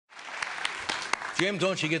Jim,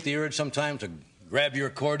 don't you get the urge sometimes to grab your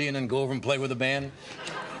accordion and go over and play with the band?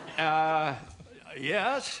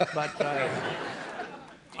 Yes, but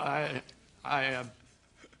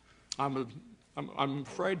I'm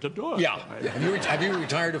afraid to do it. Yeah. Have you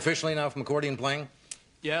retired officially now from accordion playing?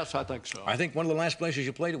 Yes, I think so. I think one of the last places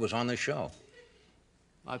you played it was on this show.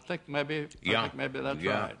 I think maybe that's right.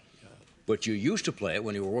 Yeah. But you used to play it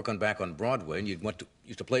when you were working back on Broadway, and used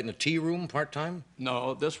to play it in a tea room part-time?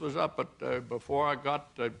 No, this was up at, before I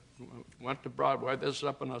went to Broadway, this is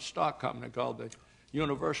up in a stock company called the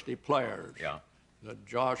University Players. Yeah.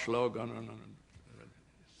 Josh Logan, and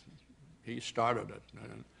he started it.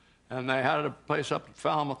 And they had a place up in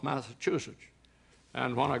Falmouth, Massachusetts.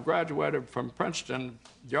 And when I graduated from Princeton,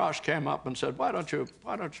 Josh came up and said, why don't you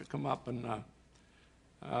come up and,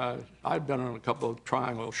 I'd been on a couple of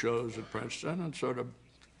triangle shows at Princeton and sort of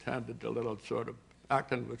attended a little sort of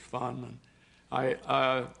acting was fun. And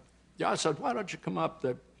I said, why don't you come up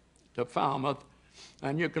to Falmouth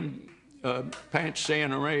and you can paint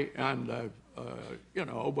scenery and, you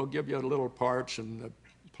know, we'll give you little parts in the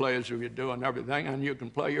plays you do and everything, and you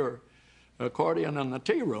can play your accordion in the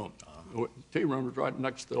tea room. The tea room was right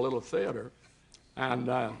next to the little theater. And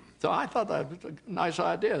so I thought that was a nice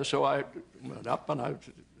idea. So I went up and I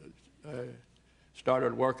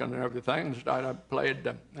started working and everything. And I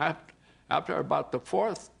played, after about the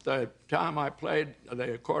fourth time I played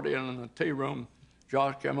the accordion in the tea room,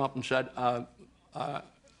 Josh came up and said,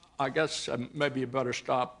 I guess maybe you better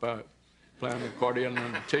stop playing the accordion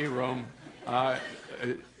in the tea room.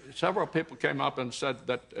 Several people came up and said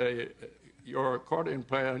that your accordion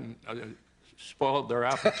playing spoiled their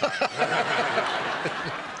appetite.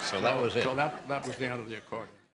 So that was it. So that was the end of the accordion.